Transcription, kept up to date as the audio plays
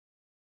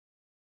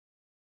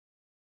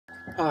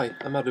Hi,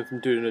 I'm Adam from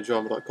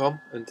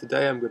doingadrama.com, and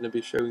today I'm going to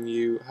be showing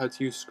you how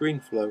to use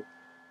ScreenFlow,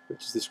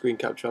 which is the screen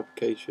capture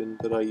application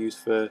that I use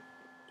for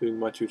doing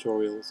my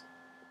tutorials.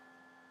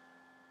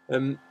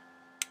 When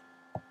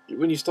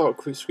you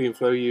start with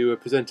ScreenFlow, you are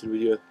presented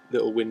with your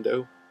little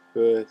window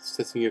for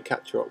setting your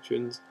capture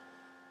options.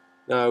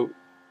 Now,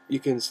 you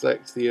can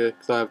select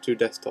because I have two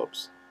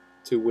desktops,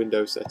 two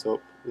windows set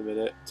up at the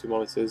minute, two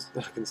monitors.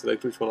 I can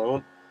select which one I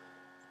want.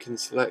 You can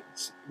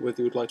select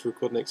whether you would like to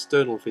record an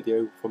external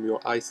video from your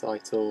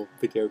iSight or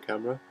video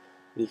camera,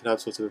 and you can have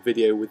sort of a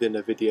video within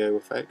a video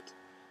effect.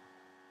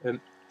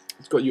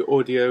 It's got your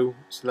audio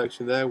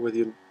selection there, whether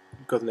you've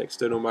got an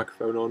external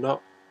microphone or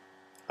not.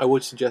 I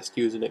would suggest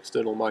using an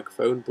external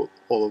microphone, but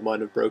all of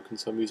mine are broken,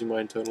 so I'm using my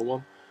internal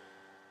one.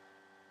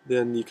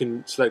 Then you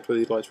can select whether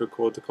you'd like to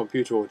record the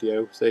computer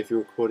audio. Say if you're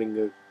recording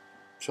a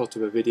shot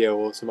of a video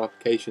or some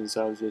application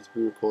sounds need to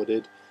be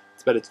recorded,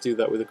 it's better to do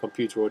that with a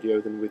computer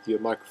audio than with your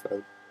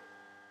microphone.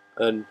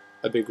 And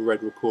a big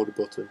red recorder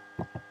button.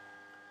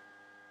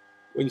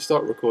 When you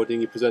start recording,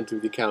 you're presented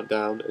with your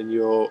countdown and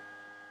your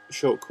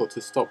shortcut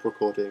to stop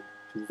recording,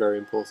 which is very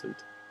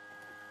important.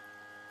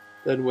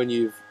 Then when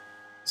you've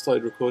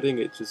started recording,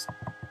 it's just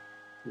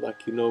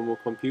like your normal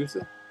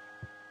computer,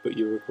 but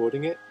you're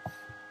recording it.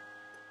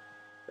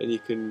 And you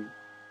can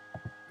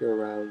go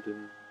around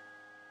and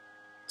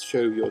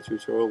show your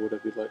tutorial,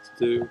 whatever you'd like to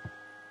do.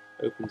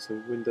 Open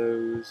some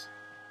windows.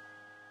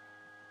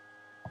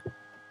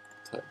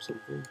 Type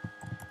something.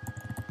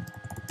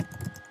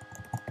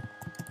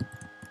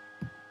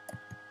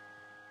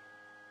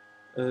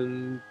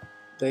 And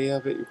there you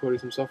have it, recording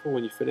some software.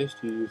 When you're finished,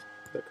 you use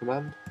that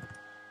command.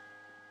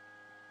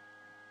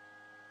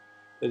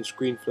 Then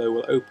ScreenFlow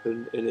will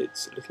open in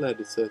its little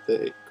editor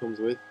that it comes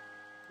with.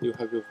 You'll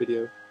have your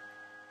video.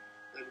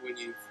 And when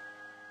you've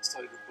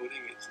started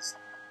recording, it's just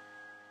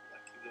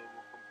like your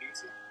normal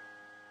computer,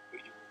 but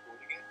you're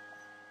recording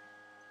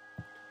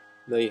it.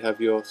 And there you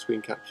have your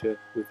screen capture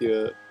with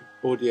your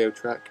audio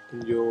track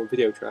and your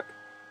video track.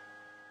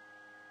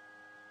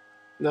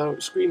 Now,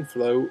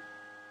 ScreenFlow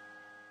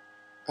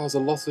has a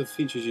lot of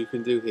features you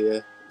can do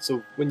here.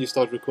 So when you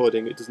start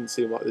recording, it doesn't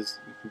seem like you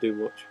can do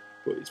much,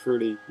 but it's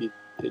really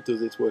it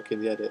does its work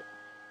in the edit.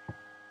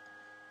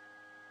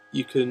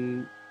 You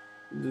can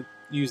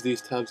use these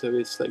tabs over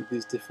here to select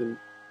these different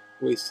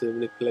ways to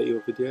manipulate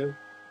your video.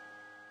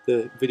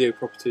 The video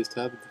properties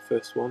tab, the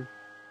first one,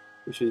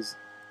 which has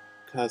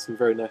some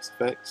very nice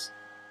effects.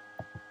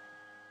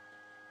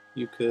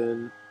 You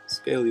can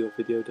scale your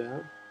video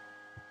down,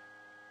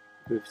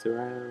 move it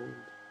around,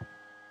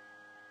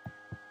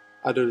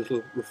 add a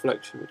little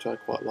reflection, which I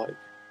quite like.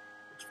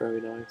 Looks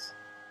very nice.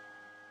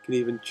 You can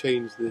even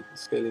change the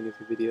scaling of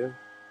your video.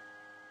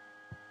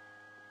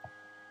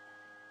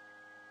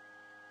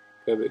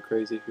 Go a bit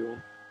crazy if you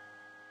want.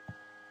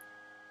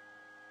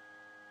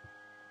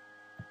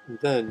 And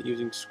then,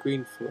 using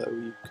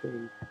ScreenFlow, you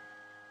can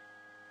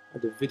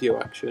add a video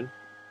action.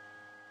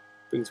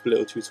 Brings up a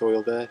little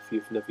tutorial there if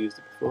you've never used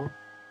it before.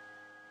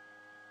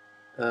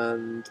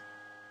 And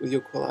with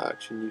your call out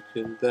action, you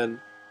can then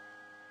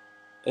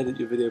edit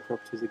your video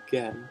properties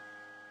again.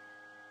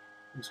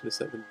 I'm just going to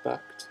set them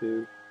back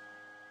to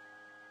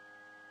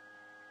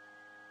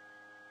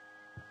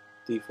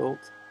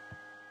default.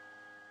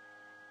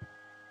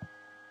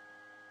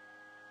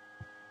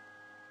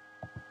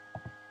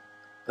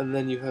 And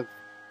then you have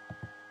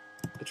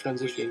a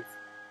transition.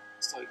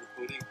 Started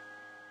recording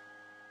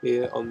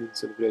here on the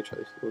sort of video track,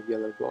 this little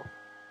yellow block,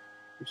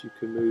 which you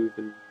can move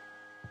and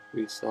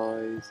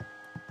resize.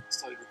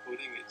 Started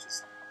recording, it's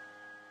just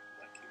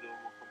like your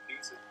normal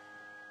computer.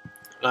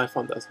 And I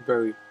found that's a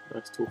very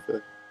nice tool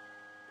for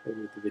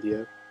playing with the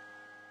video.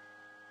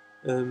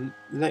 The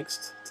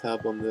next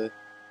tab on the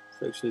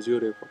selection is the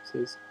audio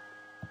properties.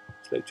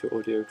 Select your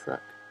audio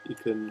track. You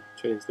can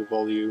change the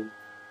volume,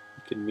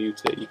 you can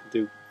mute it, you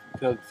can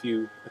add a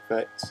few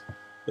effects.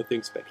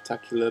 Nothing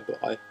spectacular, but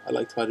I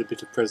like to add a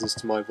bit of presence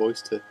to my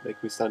voice to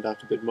make me stand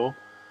out a bit more.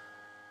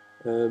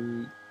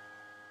 The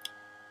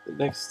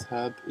next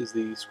tab is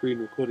the screen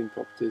recording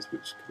properties,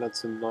 which can add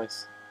some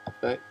nice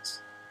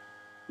effects.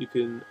 You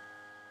can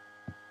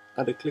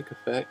add a click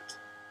effect.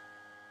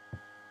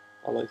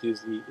 I like to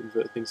use the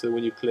invert thing, so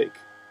when you click,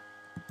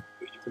 I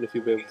don't know if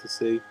you'll be able to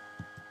see,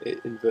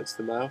 it inverts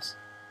the mouse.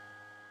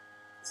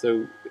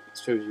 So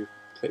it shows you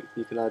click.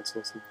 You can add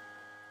sorts of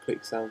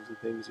click sounds and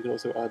things. You can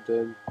also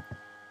add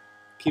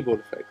keyboard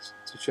effects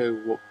to show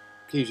what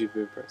keys you've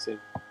been pressing.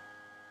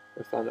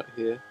 I found that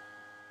here.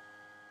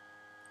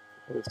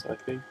 I was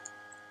typing.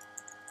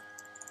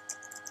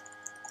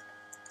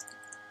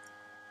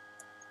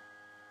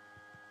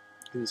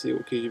 You can see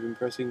what keys you've been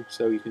pressing,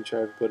 so you can show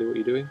everybody what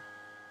you're doing.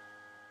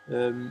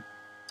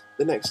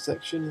 The next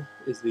section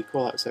is the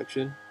call out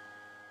section,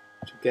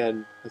 which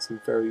again has some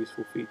very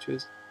useful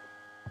features.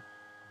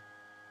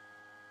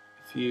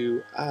 If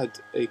you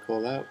add a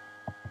call out,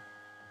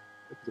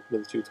 open up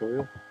another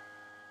tutorial.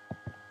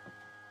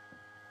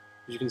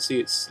 As you can see,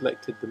 it's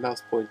selected the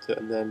mouse pointer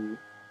and then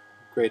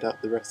grayed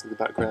out the rest of the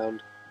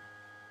background.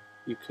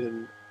 You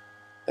can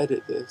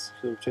edit this,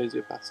 so change the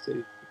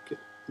opacity,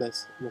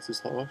 not as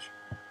harsh,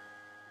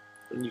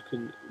 and you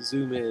can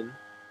zoom in.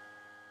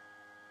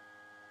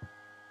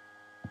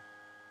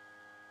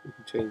 You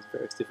can change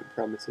various different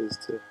parameters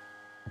to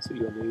suit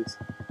your needs.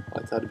 I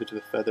like to add a bit of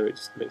a feather; it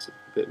just makes it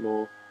look a bit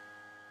more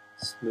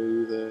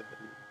smoother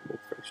and more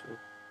professional.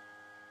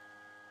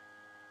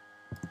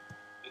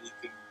 And you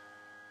can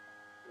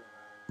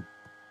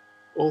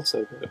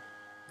also,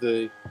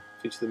 the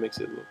feature that makes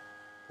it look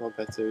a lot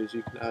better is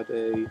you can add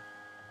a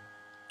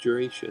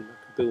duration,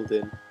 like a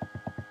build-in,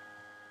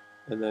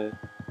 and then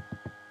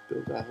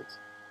build out,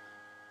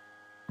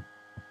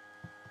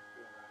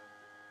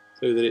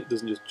 so that it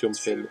doesn't just jump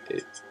in,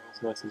 it's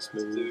nice and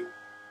smooth.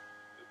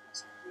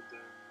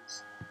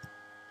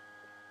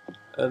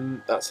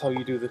 And that's how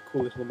you do the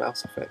cool little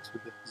mouse effect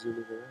with the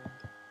zooming around.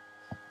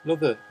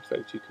 Another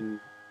effect you can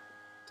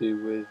do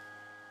with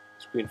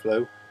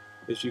ScreenFlow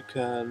is you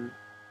can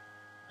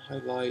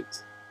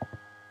highlight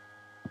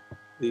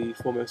the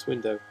foremost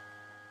window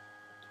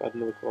to add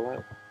another call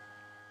out.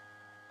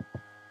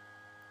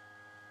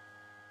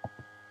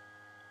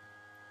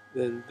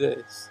 Then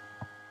this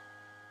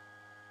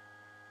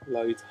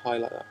allows you to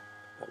highlight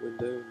that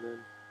window and then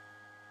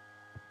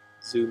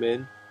zoom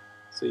in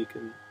so you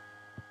can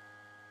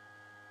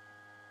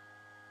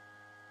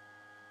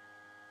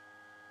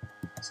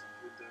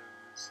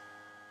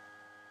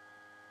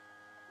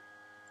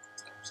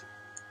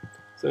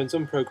So in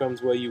some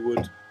programs where you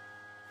would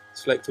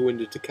select a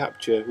window to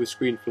capture, with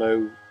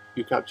ScreenFlow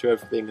you capture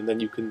everything and then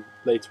you can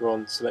later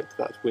on select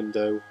that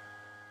window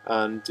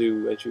and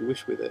do as you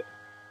wish with it.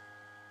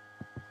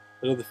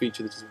 Another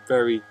feature that is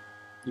very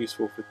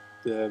useful for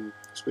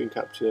screen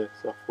capture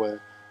software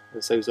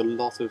and saves a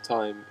lot of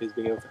time is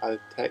being able to add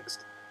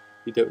text.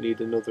 You don't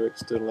need another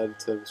external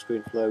editor with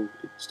ScreenFlow,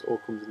 it just all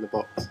comes in the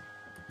box.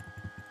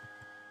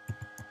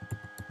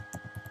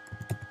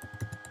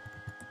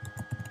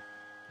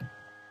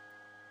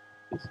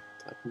 Just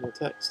type in your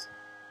text,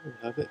 and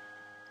you have it.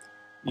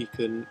 You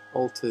can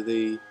alter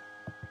the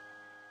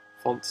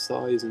font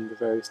size and the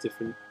various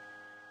different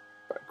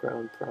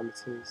background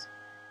parameters,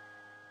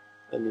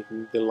 and you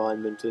can the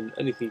alignment and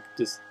anything,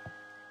 just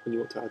when you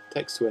want to add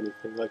text to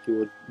anything like you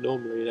would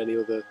normally in any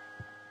other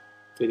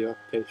video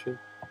application.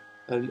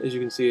 And as you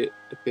can see, it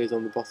appears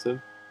on the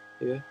bottom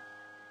here.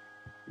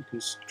 You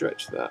can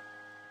stretch that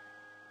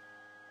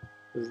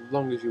as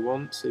long as you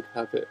want, so you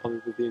can have it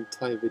on with the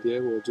entire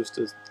video or just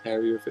as an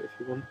area of it if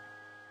you want.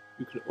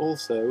 You can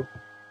also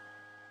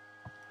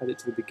add it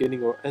to the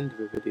beginning or end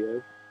of a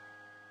video.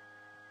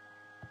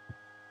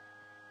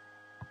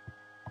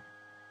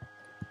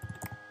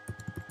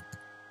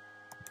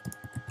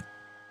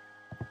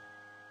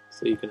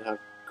 So you can have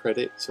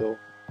credits or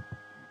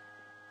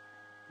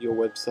your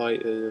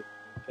website,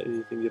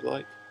 anything you'd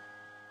like.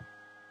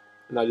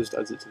 And that just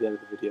adds it to the end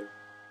of the video.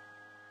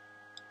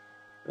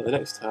 Now the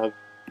next tab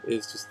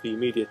is just the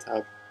media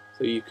tab,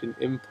 so you can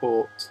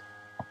import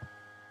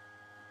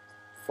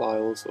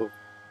files of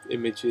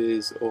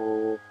images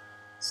or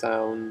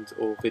sound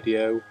or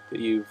video that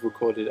you've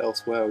recorded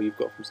elsewhere or you've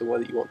got from somewhere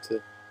that you want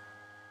to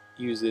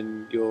use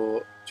in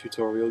your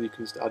tutorial. You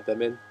can just add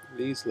them in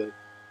really easily.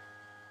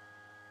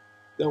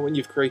 Now when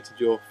you've created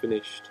your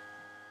finished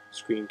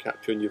screen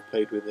capture and you've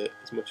played with it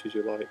as much as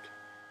you like,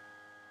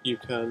 you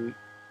can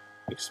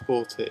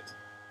export it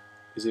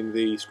using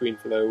the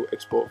ScreenFlow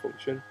export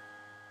function,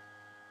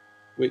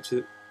 which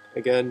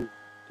again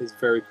is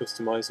very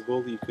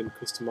customizable. You can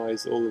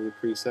customize all of the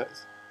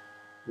presets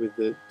with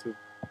the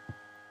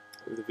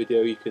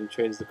video. You can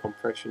change the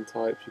compression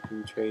types, you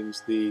can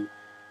change the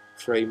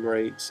frame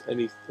rates,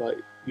 like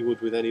you would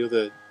with any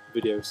other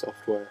video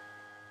software.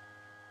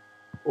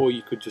 Or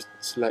you could just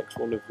select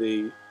one of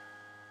the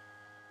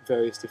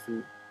various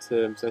different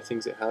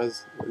settings it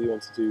has, whether you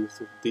want to do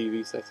sort of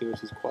DV setting,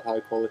 which is quite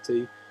high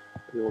quality,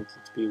 whether you want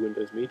it to be a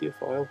Windows media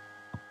file,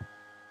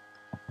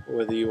 or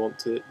whether you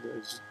want it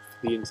just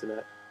for the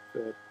internet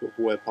for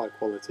web high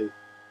quality.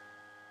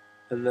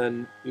 And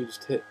then you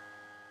just hit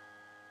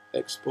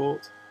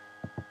export.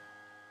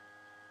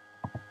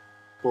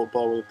 Export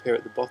bar will appear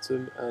at the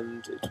bottom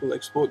and it will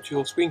export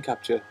your screen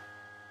capture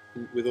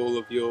with all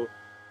of your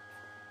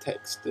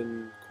text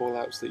and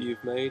callouts that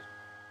you've made.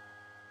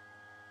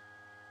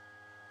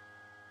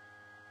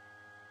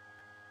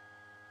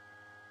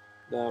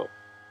 Now,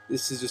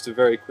 this is just a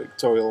very quick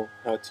tutorial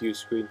how to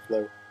use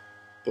ScreenFlow,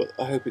 but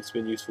I hope it's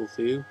been useful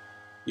to you.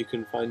 You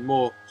can find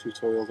more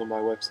tutorials on my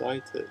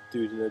website at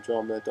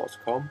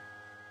dudeindrama.com.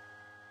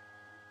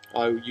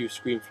 I use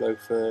ScreenFlow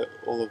for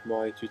all of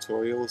my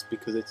tutorials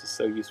because it is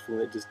so useful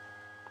and it just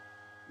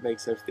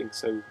makes everything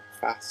so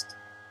fast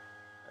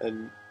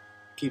and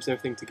keeps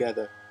everything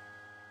together.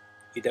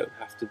 You don't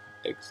have to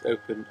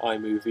open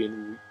iMovie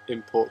and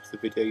import the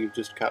video you've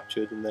just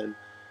captured and then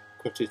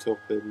cut it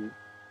up and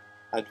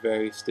add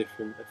various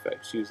different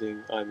effects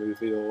using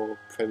iMovie or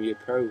Premiere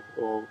Pro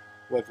or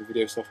whatever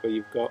video software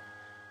you've got.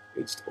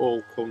 It just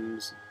all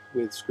comes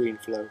with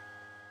ScreenFlow.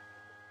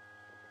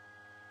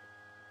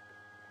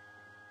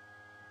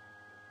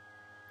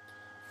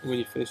 And when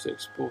you finish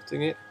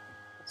exporting it,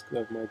 let's go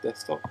over my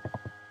desktop.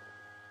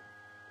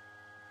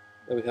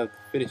 Then we have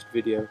the finished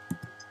video.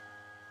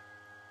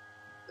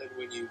 Then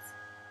when you've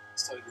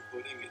started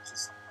recording, it's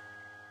just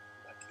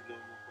like your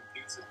normal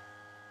computer.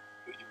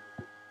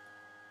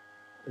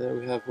 And then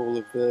we have all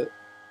of the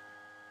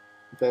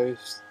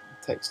various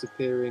text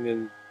appearing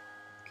and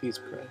keys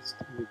pressed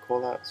and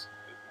callouts,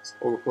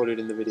 all recorded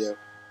in the video.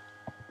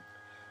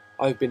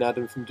 I've been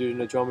Adam from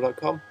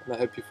DoDoNoDrama.com, and I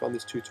hope you found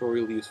this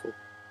tutorial useful.